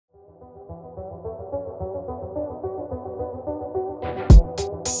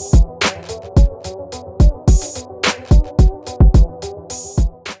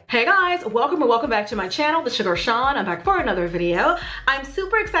guys, welcome and welcome back to my channel, The Sugar Shawn. I'm back for another video. I'm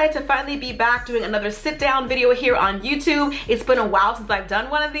super excited to finally be back doing another sit down video here on YouTube. It's been a while since I've done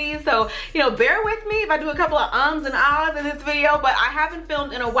one of these, so bear with me if I do a couple of ums and ahs in this video, but I haven't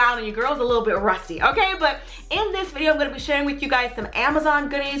filmed in a while and your girl's a little bit rusty, okay? But in this video, I'm gonna be sharing with you guys some Amazon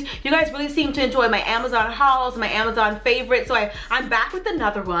goodies. You guys really seem to enjoy my Amazon hauls, my Amazon favorites, so I'm back with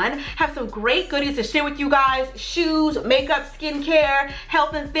another one. Have some great goodies to share with you guys: shoes, makeup, skincare,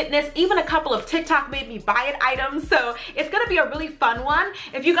 health and fitness, even a couple of TikTok made me buy it items. So it's gonna be a really fun one.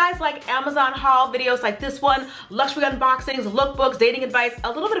 If you guys like Amazon haul videos like this one, luxury unboxings, lookbooks, dating advice,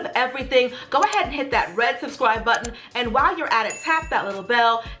 a little bit of everything, go ahead and hit that red subscribe button, and while you're at it, tap that little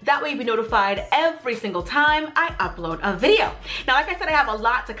bell. That way you'll be notified every single time I upload a video. Now, like I said, I have a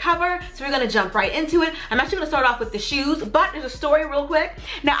lot to cover, so we're gonna jump right into it. I'm actually gonna start off with the shoes, but there's a story real quick.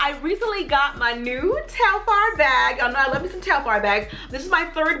 Now, I recently got my new Telfar bag. I love me some Telfar bags. This is my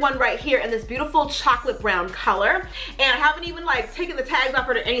third one right here in this beautiful chocolate brown color, and I haven't even taken the tags off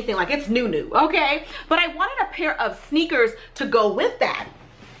it or anything. It's new, okay? But I wanted a pair of sneakers to go with that.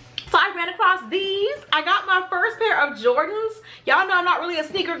 So I ran across these. I got my first pair of Jordans. Y'all know I'm not really a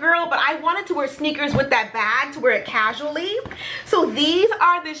sneaker girl, but I wanted to wear sneakers with that bag to wear it casually. So these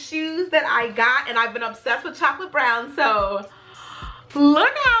are the shoes that I got, and I've been obsessed with chocolate brown, so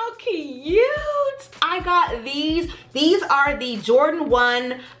look how cute. I got these. These are the Jordan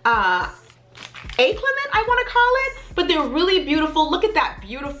 1 A-Clement, I want to call it, but they're really beautiful. Look at that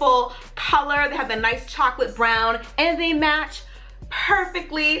beautiful color. They have the nice chocolate brown, and they match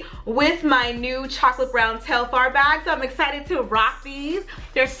perfectly with my new chocolate brown Telfar bag. So I'm excited to rock these.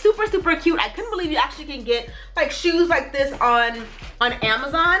 They're super cute. I couldn't believe you actually can get shoes like this on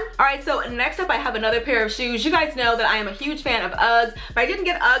Amazon. All right, so next up I have another pair of shoes. You guys know that I am a huge fan of Uggs, but I didn't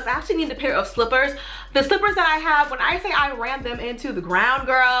get Uggs. I actually need a pair of slippers. The slippers that I have, when I say I ran them into the ground,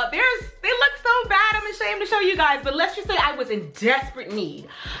 girl, they look so bad. I'm ashamed to show you guys, but let's just say I was in desperate need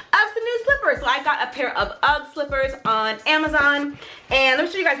of some new slippers. So I got a pair of Ugg slippers on Amazon, and let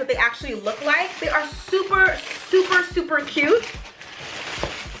me show you guys what they actually look like. They are super cute.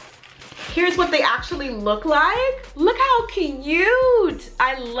 Here's what they actually look like. Look how cute.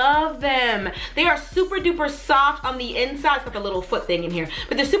 I love them. They are super duper soft on the inside. It's got a little foot thing in here,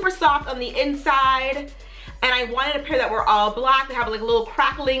 but they're super soft on the inside. And I wanted a pair that were all black. They have a little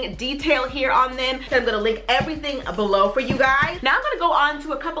crackling detail here on them. So I'm gonna link everything below for you guys. Now I'm gonna go on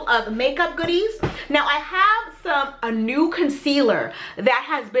to a couple of makeup goodies. Now I have a new concealer that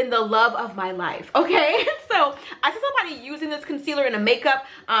has been the love of my life, okay? So I saw somebody using this concealer in a makeup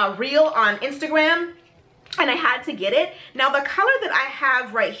reel on Instagram, and I had to get it. Now the color that I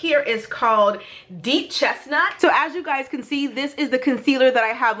have right here is called Deep Chestnut. So as you guys can see, this is the concealer that I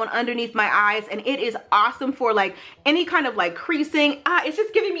have on underneath my eyes, and it is awesome for any kind of creasing. It's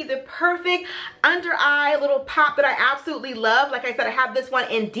just giving me the perfect under eye little pop that I absolutely love. Like I said, I have this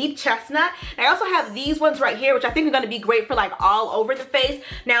one in Deep Chestnut. And I also have these ones right here, which I think are gonna be great for all over the face.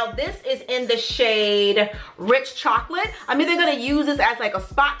 Now this is in the shade Rich Chocolate. I'm either gonna use this as a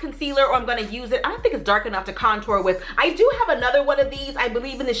spot concealer, or I'm gonna use it, I don't think it's dark enough to contour with. I do have another one of these, I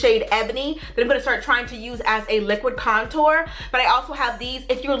believe in the shade Ebony, that I'm gonna start trying to use as a liquid contour. But I also have these.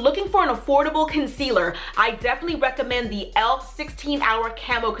 If you're looking for an affordable concealer, I definitely recommend the e.l.f. 16-Hour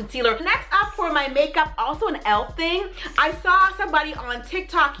Camo Concealer. Next up for my makeup, also an e.l.f. thing. I saw somebody on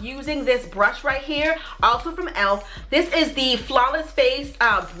TikTok using this brush right here, also from e.l.f. This is the Flawless Face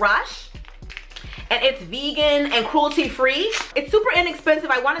brush, and it's vegan and cruelty free. It's super inexpensive.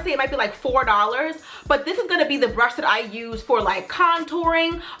 I want to say it might be $4, but this is going to be the brush that I use for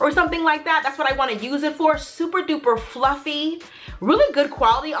contouring or something like that. That's what I want to use it for. Super duper fluffy, really good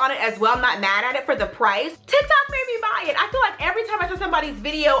quality on it as well. I'm not mad at it for the price. TikTok made me buy it. I feel like every time I saw somebody's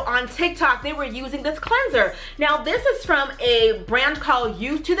video on TikTok, they were using this cleanser. Now this is from a brand called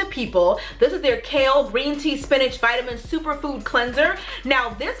Youth to the People. This is their kale, green tea, spinach, vitamin superfood cleanser.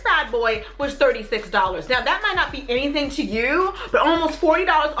 Now this bad boy was $36. Now that might not be anything to you, but almost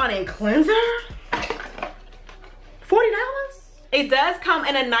 $40 on a cleanser? $40? It does come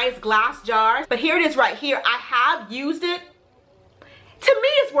in a nice glass jar, but here it is right here. I have used it. To me,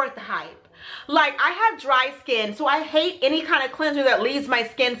 it's worth the hype. I have dry skin, so I hate any kind of cleanser that leaves my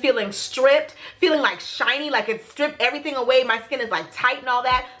skin feeling stripped, feeling shiny, it's stripped everything away. My skin is tight and all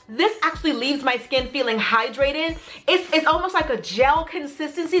that. This actually leaves my skin feeling hydrated. It's almost like a gel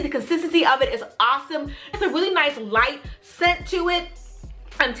consistency. The consistency of it is awesome. It's a really nice light scent to it.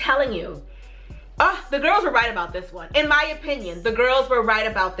 I'm telling you. The girls were right about this one. In my opinion, the girls were right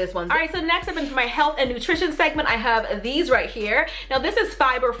about this one. All right, so next up into my health and nutrition segment, I have these right here. Now this is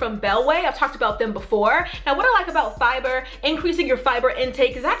fiber from Bellway. I've talked about them before. Now what I like about fiber, increasing your fiber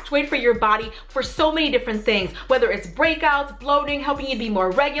intake, is that's great for your body for so many different things, whether it's breakouts, bloating, helping you to be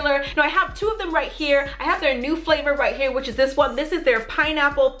more regular. Now I have two of them right here. I have their new flavor right here, which is this one. This is their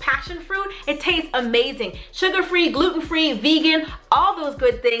pineapple passion fruit. It tastes amazing. Sugar-free, gluten-free, vegan, all those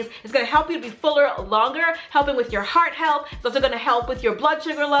good things. It's gonna help you to be fuller longer, helping with your heart health. It's also gonna help with your blood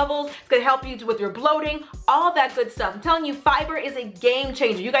sugar levels. It's gonna help you with your bloating, all that good stuff. I'm telling you, fiber is a game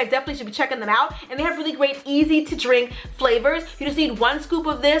changer. You guys definitely should be checking them out. And they have really great, easy to drink flavors. You just need 1 scoop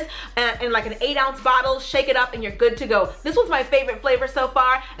of this in like an 8-ounce bottle, shake it up, and you're good to go. This one's my favorite flavor so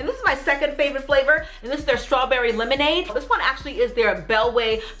far, and this is my second favorite flavor, and this is their strawberry lemonade. This one actually is their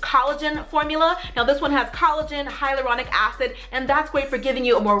Bellway collagen formula. Now this one has collagen, hyaluronic acid, and that's great for giving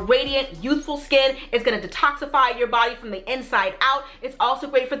you a more radiant, youthful skin. It's gonna detoxify your body from the inside out. It's also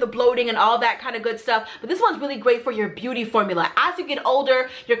great for the bloating and all that kind of good stuff, but this one's really great for your beauty formula. As you get older,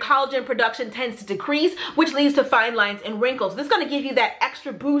 your collagen production tends to decrease, which leads to fine lines and wrinkles. This is gonna give you that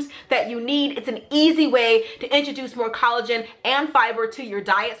extra boost that you need. It's an easy way to introduce more collagen and fiber to your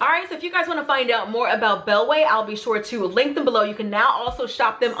diet. All right, so if you guys wanna find out more about Bellway, I'll be sure to link them below. You can now also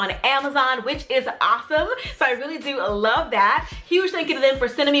shop them on Amazon, which is awesome. So I really do love that. Huge thank you to them for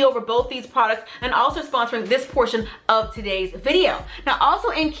sending me over both these products and also sponsoring this portion of today's video. Now, also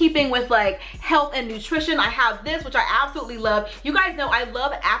in keeping with like health and nutrition, I have this, which I absolutely love. You guys know I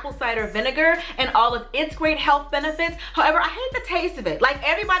love apple cider vinegar and all of its great health benefits. However, I hate the taste of it. Like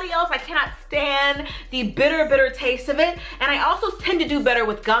everybody else, I cannot stand the bitter, bitter taste of it. And I also tend to do better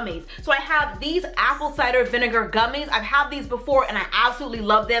with gummies. So I have these apple cider vinegar gummies. I've had these before and I absolutely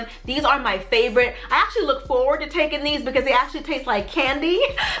love them. These are my favorite. I actually look forward to taking these because they actually taste like candy,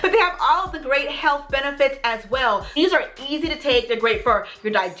 but they have all of the great health benefits as well. These are easy to take. They're great for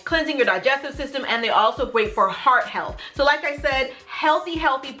your cleansing your digestive system, and they're also great for heart health. So like I said, healthy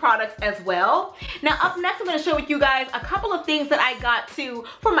products as well. Now up next, I'm gonna show you guys a couple of things that I got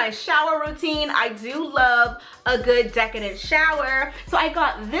for my shower routine. I do love a good decadent shower. So I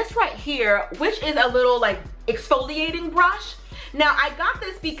got this right here, which is a little like exfoliating brush. Now I got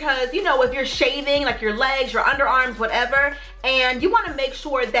this because, you know, if you're shaving like your legs, your underarms, whatever, and you want to make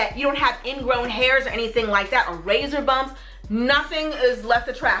sure that you don't have ingrown hairs or anything like that, or razor bumps, nothing is less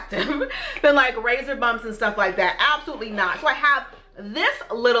attractive than like razor bumps and stuff like that. Absolutely not. So I have this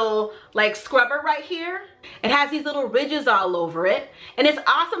little like scrubber right here. It has these little ridges all over it, and it's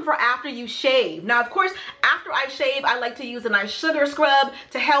awesome for after you shave. Now, of course, after I shave, I like to use a nice sugar scrub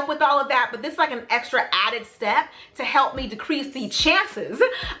to help with all of that, but this is like an extra added step to help me decrease the chances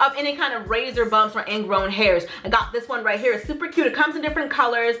of any kind of razor bumps or ingrown hairs. I got this one right here. It's super cute. It comes in different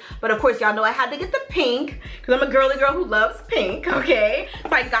colors, but of course, y'all know I had to get the pink because I'm a girly girl who loves pink, okay?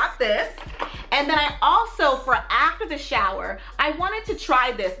 So I got this. And then I also, for after the shower, I wanted to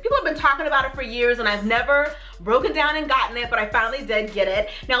try this. People have been talking about it for years and I've never broken down and gotten it, but I finally did get it.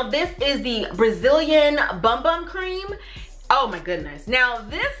 Now this is the Brazilian Bum Bum Cream. Oh my goodness. Now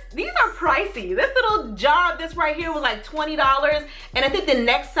these are pricey. This little jar of this right here was like $20, and I think the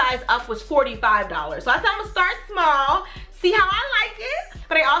next size up was $45. So I said I'm gonna start small, see how I like it,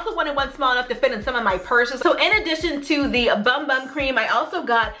 but I also wanted one small enough to fit in some of my purses. So in addition to the Bum Bum Cream, I also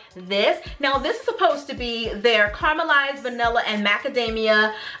got this. Now this is supposed to be their caramelized vanilla and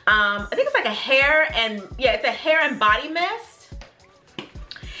macadamia. I think it's like a hair and, yeah, it's a hair and body mist.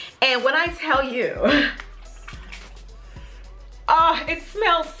 And when I tell you, oh, it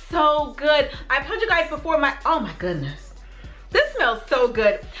smells so good. I've told you guys before, oh my goodness. This smells so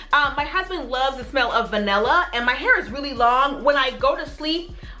good. My husband loves the smell of vanilla, and my hair is really long. When I go to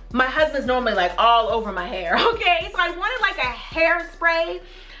sleep, my husband's normally like all over my hair, okay? So I wanted like a hairspray.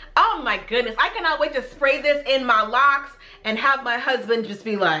 Oh my goodness, I cannot wait to spray this in my locks and have my husband just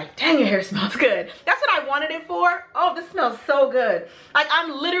be like, dang, your hair smells good. That's what I wanted it for. Oh, this smells so good. Like,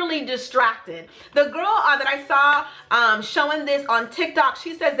 I'm literally distracted. The girl that I saw showing this on TikTok,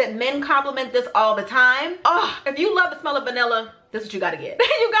 she says that men compliment this all the time. Oh, if you love the smell of vanilla, this is what you gotta get.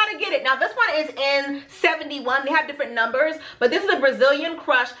 You gotta get it. Now this one is in 71. They have different numbers, but this is a Brazilian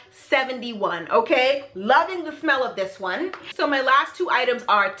Crush 71, okay? Loving the smell of this one. So my last two items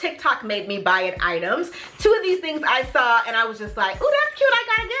are TikTok made me buy it items. Two of these things I saw and I was just like, oh, that's cute, I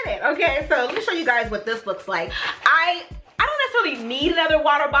gotta get it. Okay, so let me show you guys what this looks like. I don't necessarily need another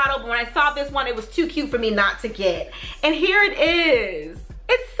water bottle, but when I saw this one, it was too cute for me not to get. And here it is.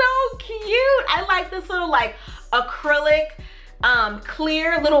 It's so cute. I like this little like acrylic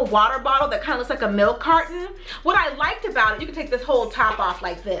clear little water bottle that kind of looks like a milk carton. What I liked about it, you can take this whole top off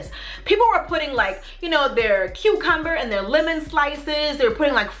like this. People were putting like, you know, their cucumber and their lemon slices. They were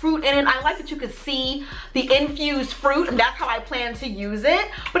putting like fruit in it. I like that you could see the infused fruit, and that's how I plan to use it.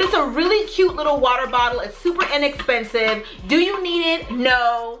 But it's a really cute little water bottle. It's super inexpensive. Do you need it?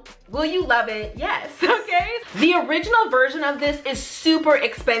 No. Will you love it? Yes, okay? The original version of this is super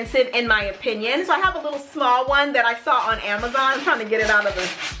expensive in my opinion. So I have a little small one that I saw on Amazon. I'm trying to get it out of the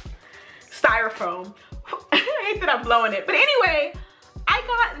styrofoam. I hate that I'm blowing it. But anyway, I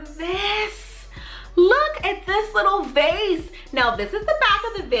got this. Look at this little vase. Now this is the back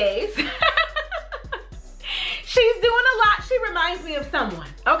of the vase. She's doing a lot. She reminds me of someone,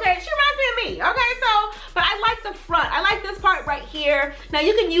 okay? She reminds me of me, okay? So, but I like the front. I like this part right here. Now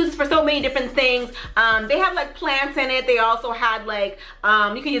you can use this for so many different things. They have like plants in it. They also had like,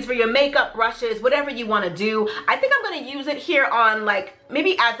 you can use for your makeup brushes, whatever you want to do. I think I'm going to use it here on like,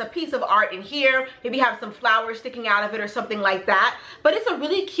 maybe as a piece of art in here, maybe have some flowers sticking out of it or something like that. But it's a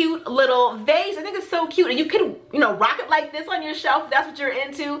really cute little vase. I think it's so cute. And you could, you know, rock it like this on your shelf if that's what you're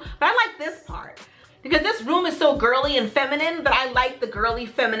into. But I like this part, because this room is so girly and feminine, but I like the girly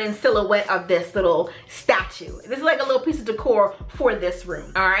feminine silhouette of this little statue. This is like a little piece of decor for this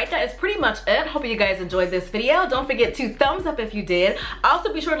room. All right, that is pretty much it. Hope you guys enjoyed this video. Don't forget to thumbs up if you did.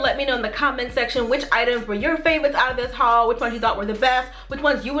 Also be sure to let me know in the comment section which items were your favorites out of this haul, which ones you thought were the best, which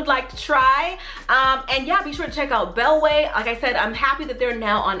ones you would like to try. And yeah, be sure to check out Bellway. Like I said, I'm happy that they're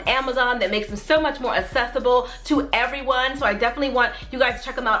now on Amazon. That makes them so much more accessible to everyone. So I definitely want you guys to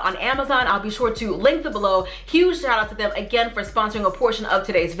check them out on Amazon. I'll be sure to link them below. Huge shout out to them again for sponsoring a portion of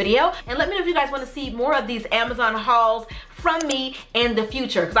today's video. And let me know if you guys want to see more of these Amazon hauls from me in the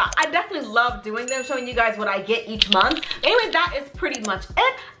future, because I definitely love doing them, showing you guys what I get each month. Anyway, that is pretty much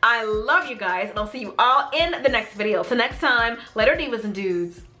it. I love you guys, and I'll see you all in the next video. Till next time, later divas and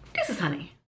dudes. This is Honey.